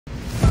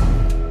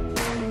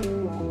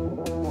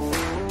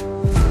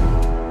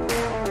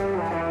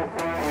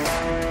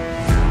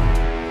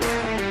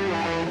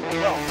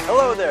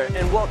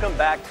and welcome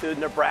back to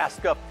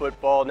Nebraska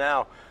Football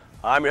Now.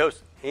 I'm your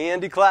host,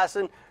 Andy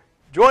Classen,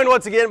 joined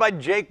once again by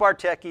Jake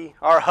Bartecki,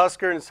 our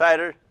Husker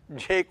Insider.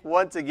 Jake,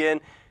 once again,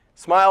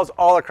 smiles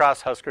all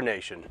across Husker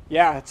Nation.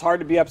 Yeah, it's hard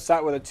to be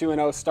upset with a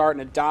 2-0 start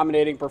and a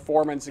dominating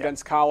performance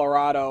against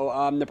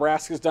Colorado.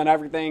 Nebraska's done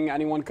everything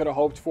anyone could have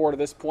hoped for to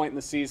this point in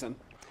the season.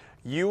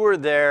 You were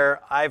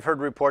there. I've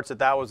heard reports that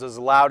that was as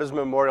loud as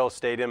Memorial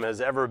Stadium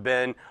has ever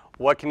been.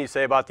 What can you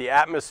say about the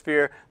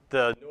atmosphere,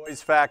 the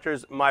noise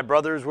factors? My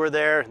brothers were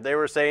there. They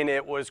were saying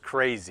it was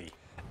crazy.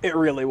 It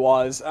really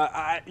was.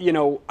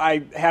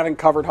 I haven't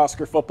covered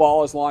Husker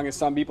football as long as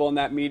some people in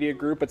that media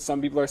group, but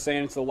some people are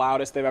saying it's the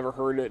loudest they've ever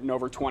heard it in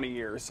over 20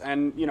 years.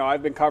 And,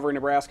 I've been covering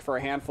Nebraska for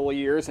a handful of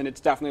years, and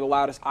it's definitely the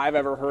loudest I've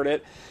ever heard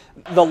it.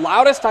 The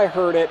loudest I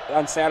heard it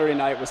on Saturday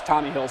night was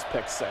Tommy Hill's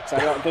pick six.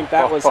 I don't think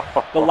that was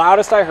the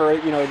loudest I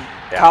heard it.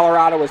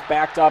 Colorado was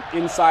backed up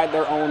inside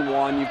their own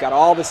one. You've got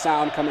all the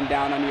sound coming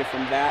down on you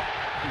from that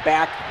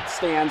back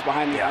stands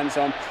behind the end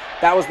zone.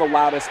 That was the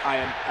loudest I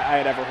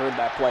had ever heard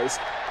that place.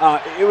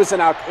 It was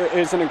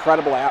an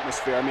incredible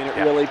atmosphere. I mean, it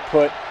really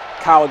put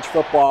college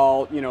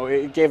football,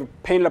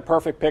 it painted a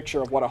perfect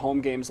picture of what a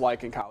home game's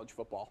like in college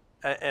football.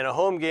 And a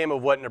home game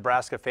of what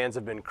Nebraska fans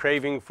have been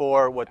craving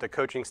for, what the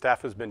coaching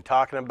staff has been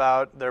talking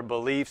about, their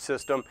belief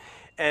system.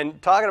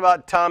 And talking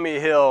about Tommy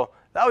Hill,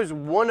 that was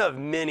one of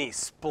many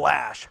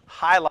splash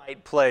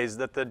highlight plays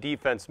that the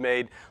defense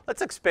made.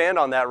 Let's expand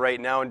on that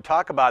right now and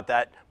talk about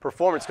that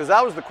performance, because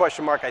that was the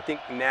question mark I think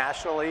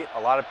nationally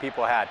a lot of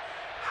people had.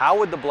 How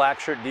would the black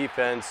shirt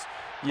defense,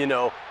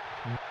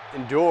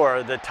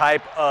 endure the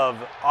type of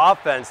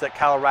offense that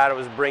Colorado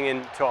was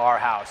bringing to our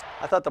house?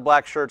 I thought the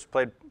black shirts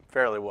played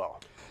fairly well.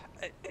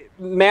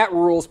 Matt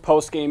Rule's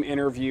post-game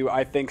interview,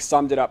 I think,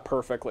 summed it up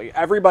perfectly.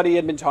 Everybody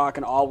had been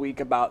talking all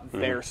week about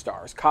their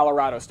stars,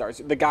 Colorado stars,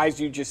 the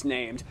guys you just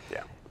named.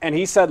 Yeah. And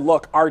he said,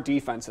 look, our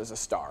defense is a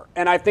star.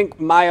 And I think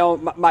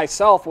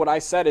myself, what I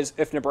said is,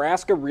 if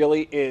Nebraska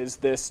really is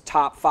this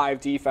top 5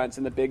 defense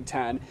in the Big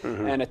Ten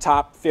and a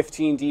top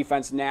 15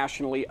 defense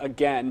nationally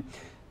again,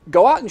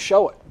 go out and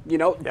show it.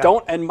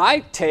 And my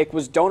take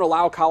was, don't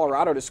allow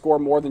Colorado to score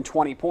more than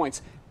 20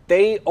 points.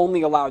 They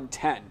only allowed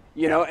 10.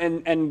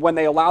 And when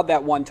they allowed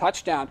that one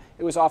touchdown,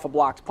 it was off a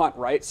blocked punt,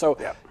 right? So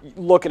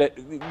look at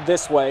it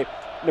this way.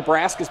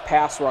 Nebraska's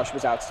pass rush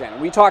was outstanding.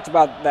 We talked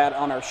about that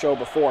on our show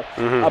before,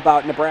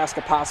 about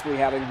Nebraska possibly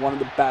having one of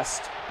the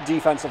best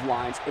defensive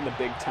lines in the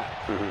Big Ten.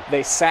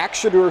 They sacked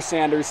Shedeur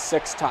Sanders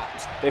 6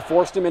 times. They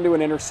forced him into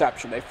an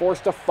interception. They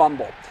forced a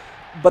fumble.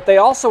 But they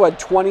also had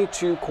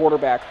 22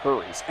 quarterback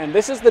hurries. And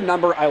this is the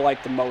number I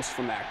like the most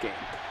from that game.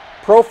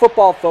 Pro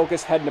Football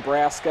Focus had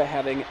Nebraska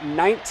having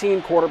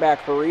 19 quarterback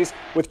hurries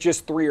with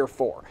just 3 or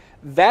 4.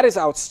 That is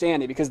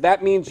outstanding, because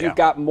that means you've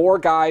got more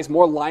guys,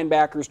 more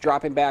linebackers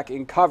dropping back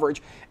in coverage.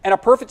 And a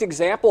perfect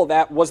example of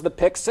that was the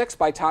pick 6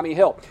 by Tommy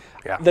Hill.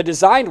 The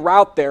designed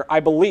route there, I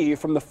believe,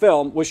 from the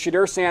film, was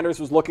Shedeur Sanders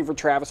was looking for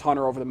Travis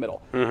Hunter over the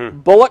middle.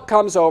 Bullock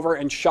comes over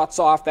and shuts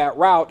off that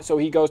route, so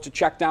he goes to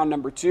check down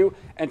number 2,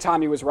 and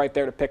Tommy was right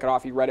there to pick it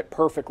off. He read it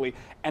perfectly.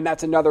 And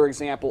that's another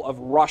example of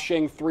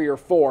rushing 3 or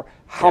 4,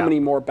 how many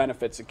more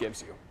benefits it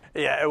gives you.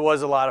 Yeah, it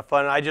was a lot of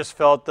fun. I just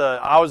felt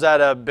I was at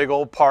a big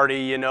old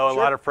party, a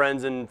lot of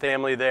friends and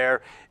family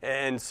there,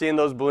 and seeing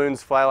those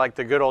balloons fly like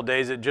the good old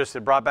days,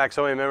 it brought back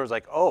so many memories.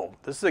 Like, oh,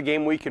 this is a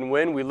game we can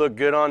win. We look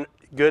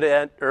good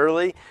at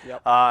early,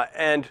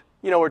 and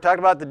we're talking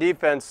about the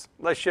defense.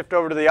 Let's shift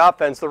over to the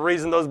offense. The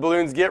reason those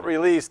balloons get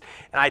released,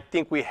 and I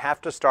think we have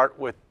to start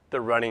with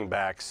the running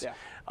backs.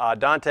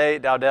 Dante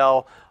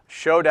Dowdell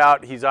showed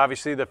out. He's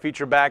obviously the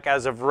feature back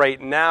as of right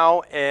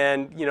now,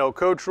 and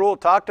Coach Rule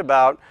talked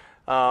about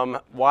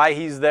why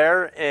he's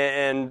there,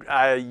 and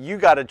you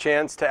got a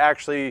chance to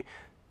actually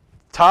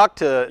talk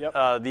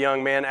to the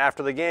young man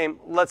after the game.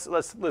 Let's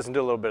listen to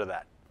a little bit of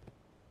that.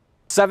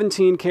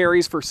 17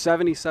 carries for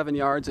 77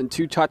 yards and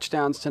 2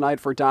 touchdowns tonight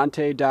for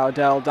Dante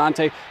Dowdell.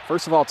 Dante,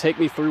 first of all, take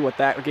me through what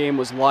that game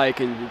was like,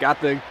 and you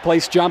got the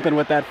place jumping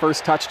with that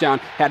first touchdown.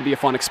 Had to be a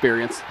fun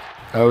experience.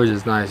 It was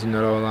just nice,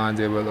 the O-line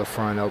did with the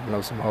front, open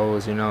up some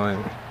holes, and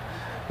my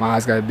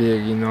eyes got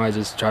big, I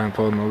just try and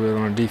pull my wheel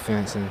on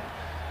defense and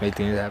make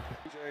things happen.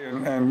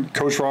 And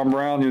Coach Ron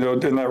Brown,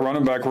 in that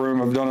running back room,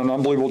 have done an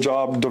unbelievable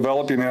job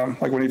developing him.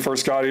 Like when he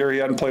first got here, he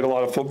hadn't played a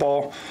lot of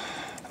football.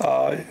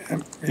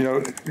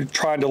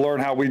 Trying to learn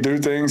how we do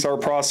things, our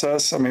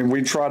process. I mean,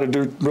 we try to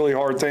do really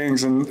hard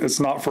things, and it's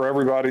not for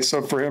everybody.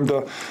 So for him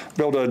to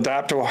be able to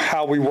adapt to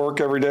how we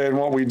work every day and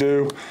what we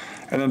do,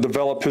 and then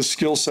develop his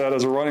skill set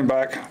as a running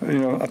back,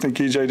 I think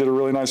EJ did a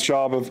really nice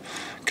job of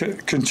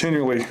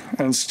continually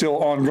and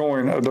still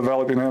ongoing of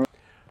developing him.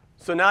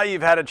 So now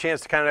you've had a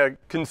chance to kind of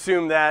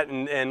consume that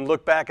and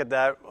look back at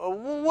that.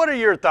 What are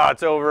your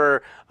thoughts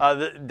over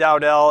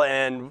Dowdell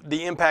and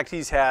the impact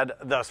he's had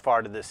thus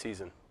far to this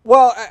season?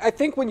 Well, I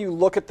think when you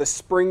look at the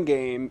spring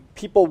game,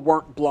 people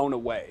weren't blown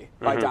away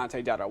by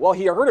Dante Dowdell. Well,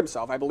 he hurt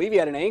himself. I believe he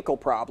had an ankle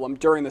problem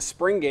during the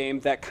spring game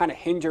that kind of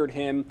hindered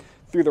him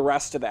through the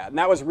rest of that. And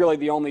that was really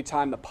the only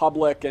time the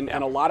public and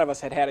a lot of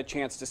us had a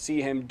chance to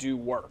see him do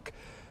work.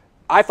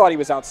 I thought he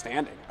was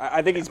outstanding.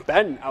 I think he's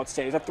been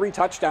outstanding. He's had 3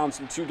 touchdowns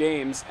in 2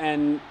 games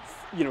and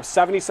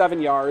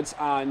 77 yards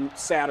on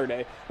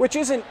Saturday, which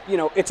isn't,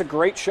 it's a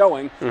great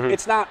showing.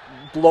 It's not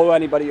blow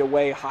anybody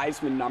away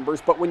Heisman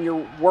numbers, but when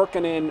you're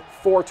working in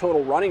 4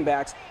 total running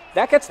backs,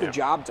 that gets the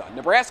job done.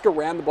 Nebraska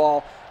ran the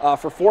ball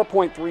for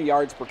 4.3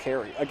 yards per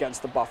carry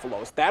against the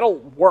Buffaloes. That'll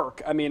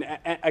work,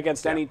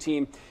 against any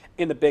team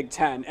in the Big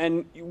Ten.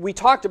 And we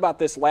talked about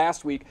this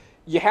last week.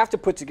 You have to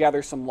put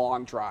together some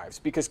long drives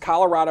because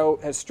Colorado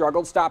has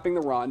struggled stopping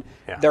the run.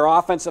 Their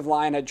offensive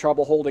line had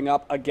trouble holding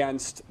up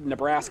against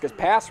Nebraska's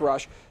pass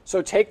rush.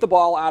 So take the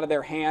ball out of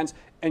their hands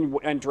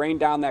and drain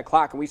down that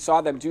clock. And we saw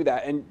them do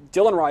that. And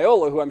Dylan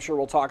Raiola, who I'm sure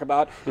we'll talk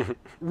about,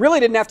 really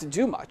didn't have to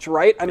do much,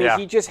 right?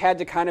 He just had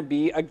to kind of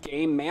be a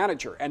game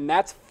manager. And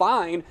that's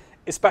fine,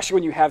 especially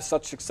when you have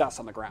such success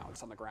on the ground.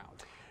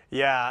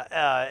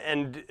 Yeah,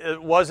 and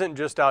it wasn't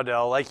just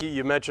Dowdell. Like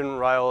you mentioned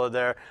Raiola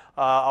there.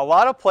 A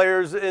lot of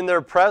players in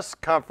their press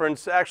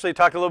conference actually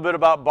talked a little bit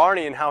about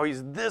Barney and how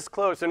he's this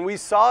close. And we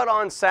saw it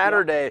on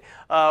Saturday.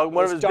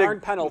 One of his darn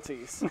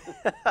penalties.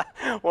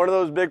 One of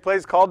those big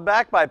plays called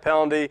back by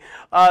penalty.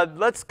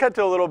 Let's cut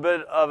to a little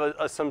bit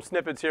of some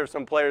snippets here of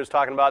some players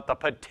talking about the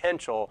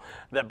potential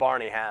that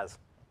Barney has.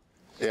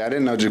 Yeah, I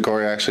didn't know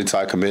Ja'Cory actually till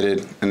I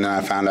committed, and then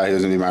I found out he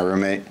was going to be my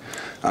roommate.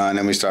 And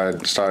then we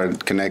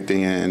started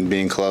connecting and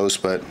being close.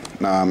 But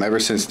ever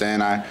since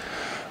then, I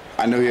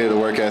knew he had the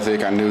work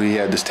ethic. I knew he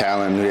had this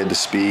talent. I knew he had the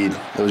speed.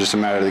 It was just a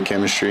matter of the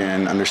chemistry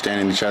and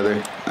understanding each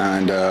other.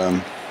 And,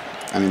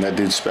 that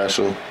dude's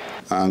special,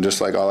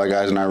 just like all our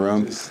guys in our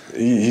room.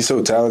 He's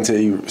so talented.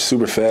 He's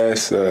super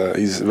fast.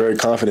 He's very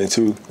confident,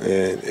 too.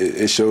 And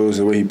it shows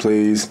the way he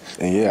plays.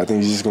 And, yeah, I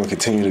think he's just going to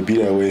continue to be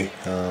that way.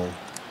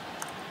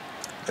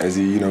 As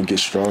he,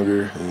 gets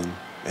stronger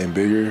and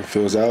bigger,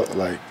 fills out,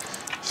 like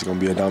he's going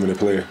to be a dominant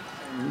player.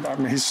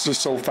 He's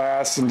just so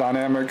fast and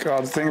dynamic.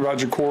 The thing about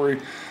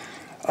Ja'Cory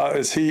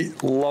is he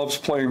loves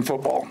playing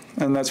football,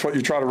 and that's what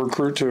you try to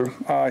recruit to.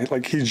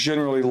 He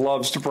genuinely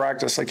loves to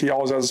practice. He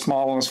always has a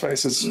smile on his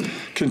face. It's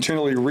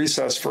continually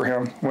recess for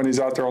him when he's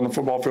out there on the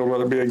football field,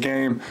 whether it be a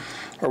game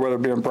or whether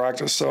it be in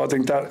practice. So I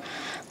think that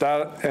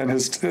and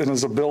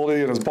his ability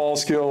and his ball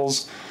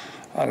skills,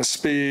 on his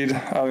speed,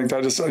 I think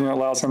that just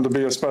allows him to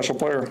be a special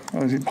player.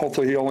 And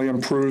hopefully he only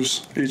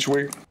improves each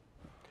week.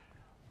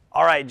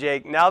 All right,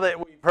 Jake, now that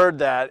we've heard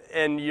that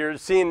and you're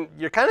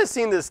kind of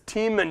seeing this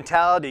team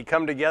mentality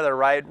come together,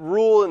 right?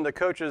 Rule and the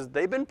coaches,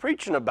 they've been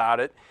preaching about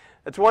it.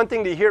 It's one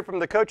thing to hear it from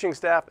the coaching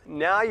staff.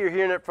 Now you're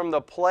hearing it from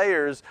the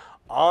players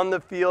on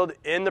the field,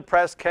 in the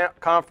press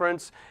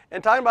conference,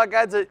 and talking about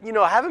guys that,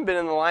 haven't been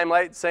in the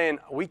limelight saying,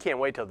 we can't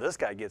wait till this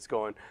guy gets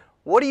going.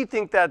 What do you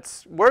think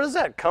where does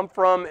that come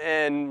from?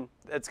 And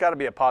it's got to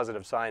be a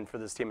positive sign for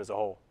this team as a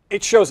whole.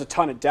 It shows a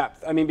ton of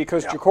depth.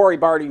 Because Ja'Cory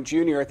Barty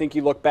Jr., I think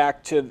you look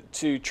back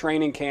to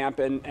training camp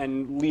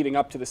and leading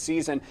up to the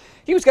season,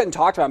 he was getting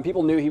talked about and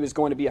people knew he was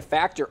going to be a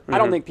factor. I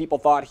don't think people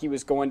thought he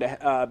was going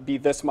to be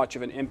this much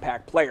of an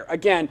impact player.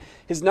 Again,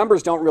 his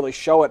numbers don't really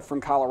show it from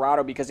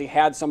Colorado because he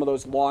had some of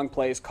those long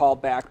plays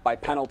called back by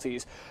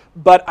penalties.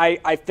 But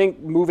I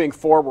think moving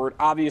forward,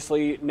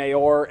 obviously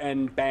Nayor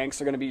and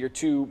Banks are going to be your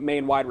 2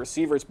 main wide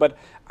receivers, but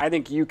I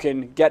think you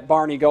can get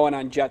Barney going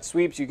on jet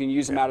sweeps. You can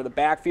use him out of the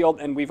backfield,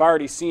 and we've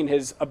already seen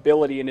his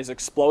ability and his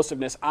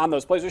explosiveness on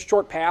those plays. There's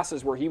short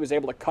passes where he was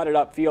able to cut it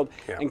upfield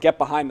and get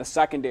behind the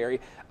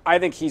secondary. I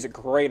think he's a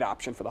great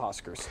option for the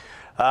Huskers.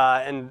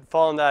 And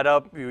following that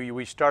up,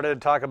 we started to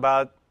talk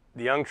about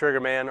the young trigger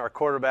man, our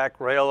quarterback,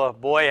 Raiola.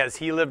 Boy, has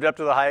he lived up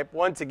to the hype.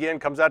 Once again,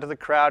 comes out to the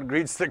crowd,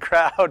 greets the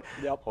crowd.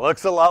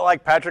 Looks a lot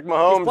like Patrick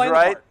Mahomes,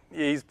 right?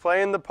 He's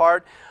playing the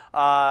part.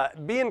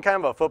 Being kind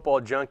of a football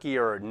junkie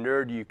or a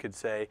nerd, you could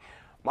say,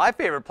 my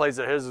favorite plays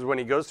of his is when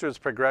he goes through his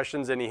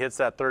progressions and he hits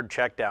that 3rd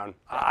check down.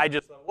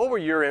 What were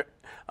your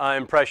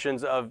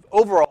impressions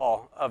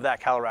overall of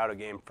that Colorado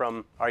game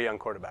from our young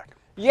quarterback?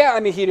 Yeah,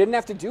 he didn't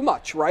have to do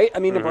much, right?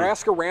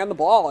 Nebraska ran the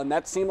ball, and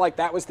that seemed like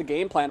that was the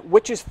game plan,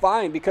 which is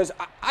fine because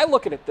I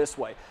look at it this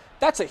way.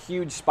 That's a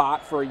huge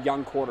spot for a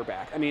young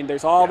quarterback.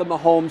 There's all the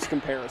Mahomes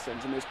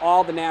comparisons, and there's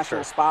all the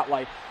national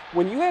spotlight.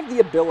 When you have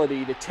the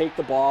ability to take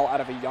the ball out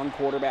of a young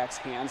quarterback's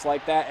hands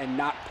like that and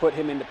not put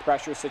him into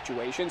pressure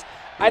situations,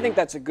 I think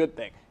that's a good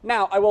thing.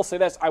 Now, I will say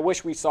this. I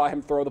wish we saw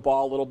him throw the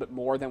ball a little bit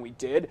more than we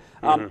did.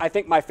 I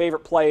think my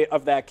favorite play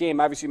of that game,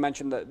 obviously you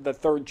mentioned the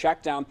 3rd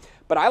check down,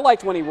 but I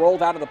liked when he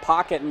rolled out of the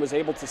pocket and was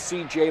able to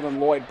see Jalen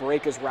Lloyd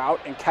break his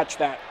route and catch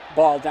that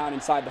ball down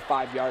inside the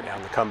 5-yard line.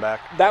 On the comeback.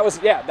 That was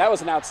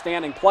an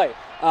outstanding play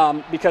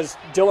because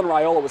Dylan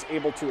Raiola was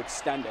able to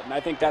extend it. And I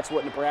think that's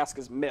what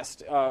Nebraska's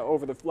missed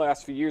over the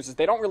last few years is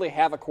they don't really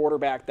have a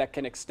quarterback that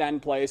can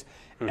extend plays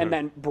and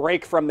then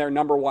break from their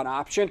number 1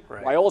 option.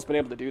 Right. Raiola's been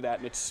able to do that,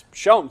 and it's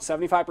shown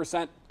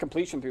 75%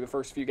 completion through the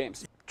first few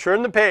games.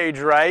 Turn the page,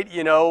 right?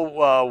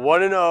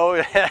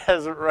 1-0,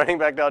 as running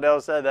back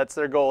Dowdell said, that's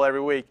their goal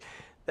every week.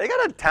 They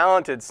got a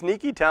talented,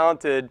 sneaky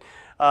talented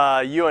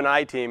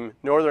UNI team,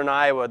 Northern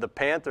Iowa, the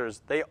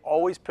Panthers, they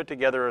always put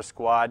together a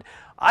squad.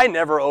 I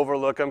never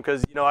overlook them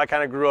because, you know, I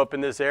kind of grew up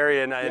in this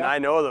area and I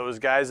know those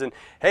guys. And,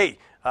 hey,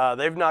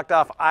 they've knocked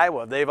off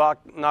Iowa. They've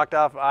knocked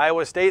off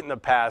Iowa State in the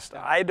past.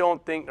 I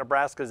don't think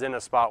Nebraska's in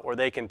a spot where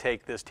they can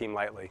take this team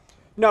lightly.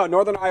 No,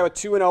 Northern Iowa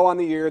 2-0 on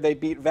the year. They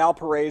beat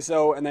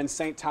Valparaiso and then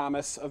St.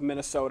 Thomas of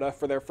Minnesota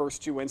for their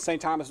first 2 wins.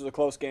 St. Thomas was a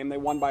close game. They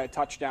won by a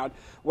touchdown.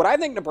 What I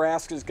think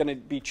Nebraska is going to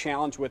be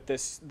challenged with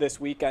this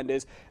weekend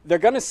is they're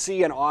going to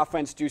see an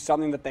offense do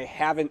something that they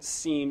haven't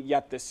seen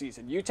yet this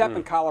season. UTEP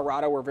and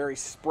Colorado were very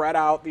spread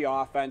out, the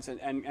offense,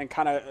 and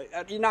kind of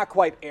not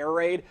quite air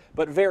raid,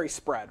 but very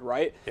spread,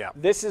 right? Yeah.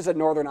 This is a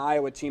Northern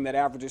Iowa team that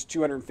averages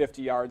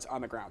 250 yards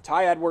on the ground.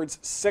 Ty Edwards,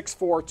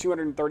 6'4",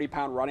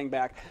 230-pound running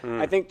back.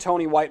 I think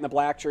Tony White and the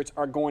Black Shirts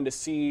are going to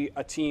see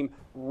a team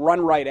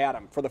run right at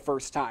them for the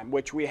first time,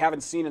 which we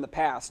haven't seen in the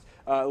past,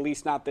 at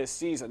least not this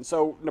season.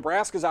 So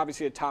Nebraska's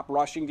obviously a top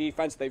rushing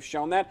defense. They've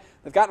shown that.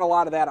 They've gotten a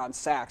lot of that on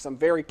sacks. I'm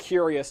very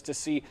curious to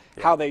see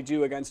how they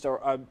do against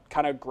a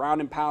kind of ground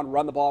and pound,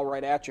 run the ball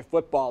right at you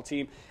football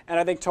team. And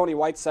I think Tony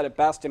White said it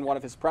best in one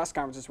of his press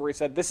conferences where he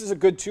said this is a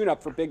good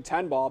tune-up for Big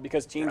Ten ball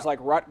because teams like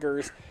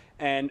Rutgers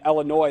and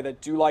Illinois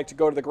that do like to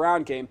go to the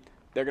ground game,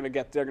 they're going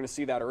to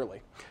see that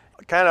early.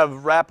 Kind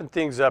of wrapping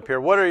things up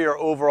here, what are your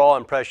overall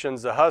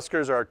impressions? The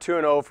Huskers are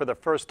 2-0 for the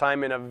first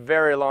time in a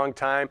very long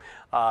time.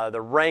 The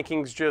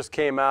rankings just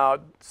came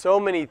out. So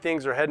many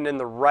things are heading in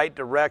the right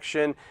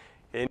direction.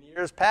 In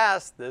years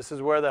past, this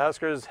is where the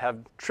Huskers have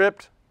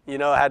tripped, you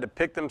know, had to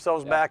pick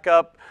themselves back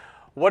up.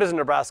 What does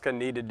Nebraska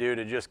need to do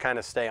to just kind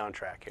of stay on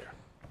track here?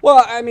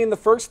 Well, I mean, the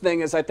first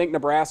thing is I think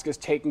Nebraska's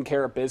taking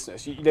care of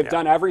business. They've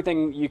done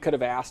everything you could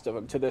have asked of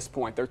them to this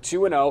point. They're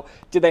 2-0.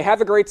 Did they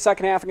have a great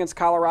second half against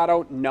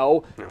Colorado?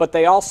 No. But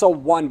they also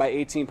won by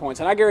 18 points.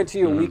 And I guarantee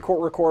you, we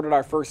recorded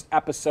our first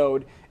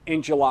episode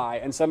in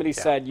July, and somebody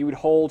said you would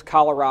hold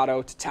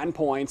Colorado to 10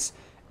 points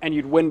and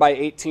you'd win by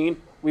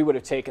 18, we would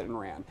have taken it and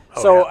ran.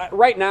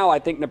 Right now, I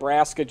think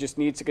Nebraska just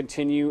needs to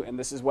continue, and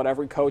this is what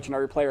every coach and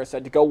every player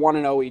said, to go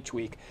 1-0 each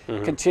week.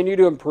 Continue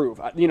to improve.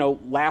 You know,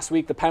 last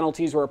week the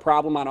penalties were a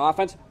problem on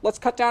offense. Let's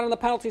cut down on the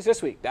penalties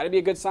this week. That'd be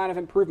a good sign of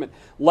improvement.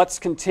 Let's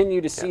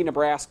continue to see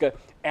Nebraska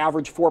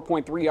average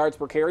 4.3 yards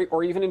per carry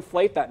or even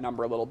inflate that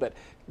number a little bit.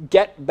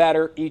 Get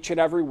better each and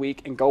every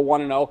week and go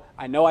 1-0.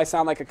 I know I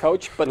sound like a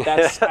coach, but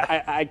that's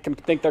I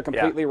think they're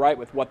completely right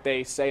with what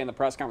they say in the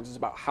press conferences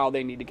about how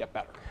they need to get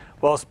better.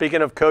 Well,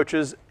 speaking of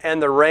coaches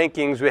and the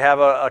rankings, we have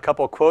a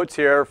couple of quotes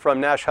here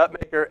from Nash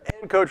Hutmaker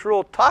and Coach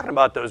Rule talking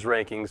about those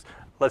rankings.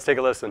 Let's take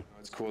a listen.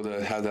 It's cool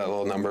to have that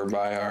little number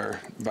by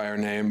our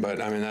name, but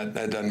I mean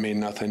that doesn't mean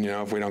nothing. You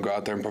know, if we don't go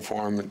out there and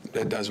perform,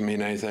 it doesn't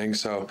mean anything.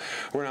 So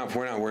we're not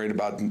worried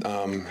about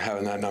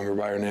having that number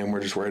by our name. We're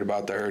just worried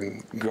about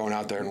going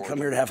out there and come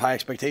here to have high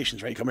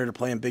expectations, right? You come here to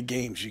play in big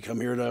games. You come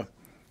here to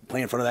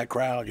play in front of that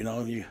crowd. You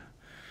know,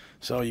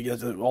 so you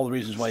get all the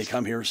reasons why you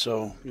come here.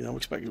 So you know, we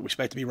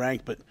expect to be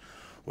ranked, but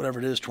whatever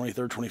it is,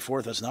 23rd,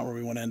 24th, that's not where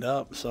we want to end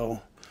up. So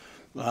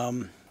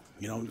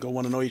you know, go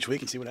 1-0 each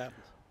week and see what happens.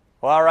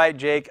 Well, all right,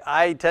 Jake,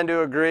 I tend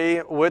to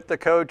agree with the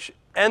coach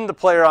and the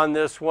player on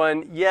this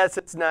one. Yes,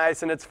 it's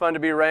nice and it's fun to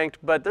be ranked,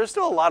 but there's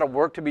still a lot of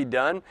work to be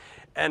done,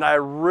 and I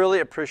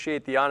really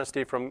appreciate the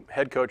honesty from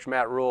head coach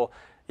Matt Rule.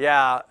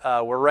 Yeah,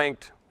 we're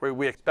ranked.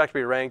 We expect to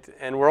be ranked,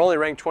 and we're only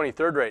ranked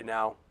 23rd right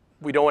now.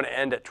 We don't want to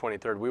end at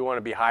 23rd. We want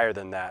to be higher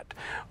than that.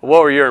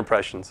 What were your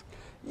impressions?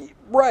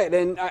 Right,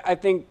 and I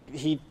think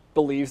he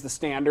believes the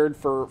standard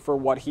for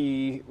what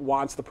he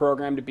wants the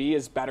program to be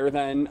is better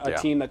than a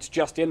team that's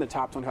just in the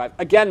top 25.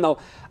 Again, though,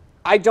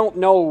 I don't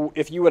know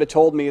if you would have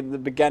told me at the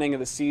beginning of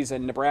the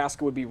season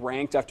Nebraska would be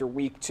ranked after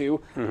week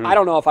 2. I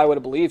don't know if I would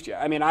have believed you.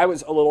 I mean, I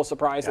was a little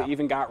surprised they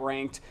even got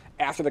ranked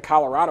after the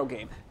Colorado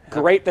game.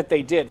 Great that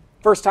they did.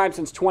 First time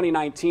since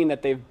 2019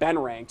 that they've been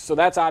ranked, so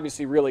that's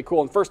obviously really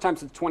cool. And first time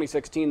since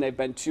 2016 they've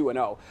been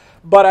 2-0.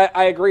 But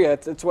I agree,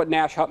 it's what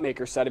Nash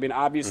Hutmaker said. I mean,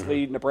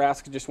 obviously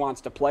Nebraska just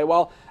wants to play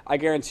well. I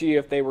guarantee you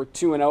if they were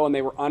 2-0 and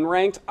they were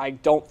unranked, I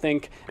don't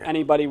think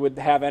anybody would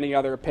have any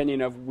other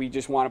opinion of we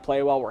just want to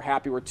play well, we're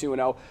happy we're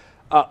 2-0.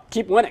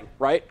 Keep winning,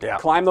 right? Yeah.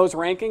 Climb those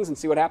rankings and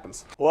see what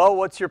happens. Well,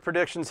 what's your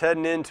predictions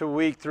heading into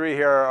week 3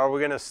 here? Are we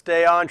going to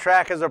stay on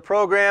track as a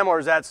program, or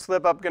is that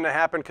slip up going to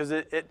happen? Because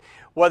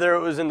whether it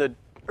was in the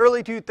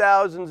early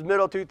 2000s,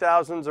 middle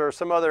 2000s, or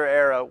some other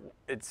era,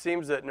 it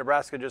seems that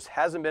Nebraska just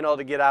hasn't been able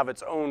to get out of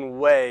its own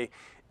way.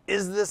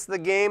 Is this the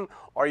game,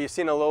 or are you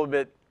seeing a little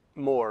bit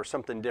more,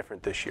 something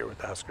different this year with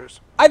the Huskers?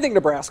 I think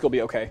Nebraska will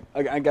be okay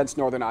against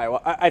Northern Iowa.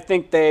 I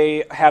think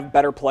they have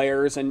better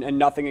players and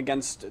nothing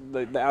against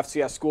the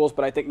FCS schools,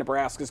 but I think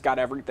Nebraska's got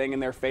everything in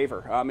their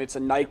favor. It's a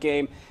night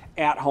game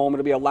at home.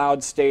 It'll be a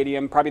loud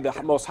stadium, probably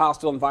the most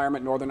hostile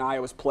environment Northern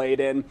Iowa's played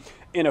in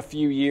a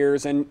few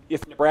years. And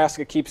if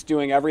Nebraska keeps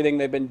doing everything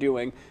they've been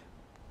doing,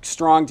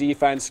 strong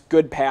defense,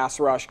 good pass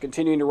rush,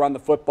 continuing to run the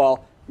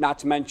football, not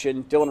to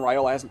mention Dylan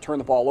Raiola hasn't turned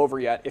the ball over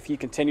yet. If he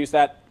continues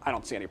that, I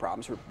don't see any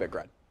problems for Big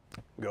Red.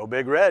 Go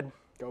Big Red.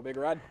 Go Big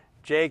Red.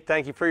 Jake,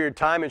 thank you for your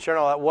time and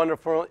sharing all that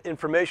wonderful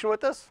information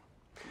with us.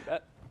 You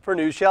bet. For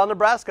News Channel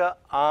Nebraska,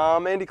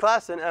 I'm Andy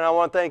Classen, and I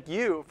want to thank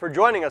you for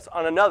joining us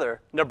on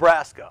another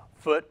Nebraska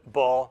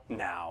Football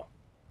Now.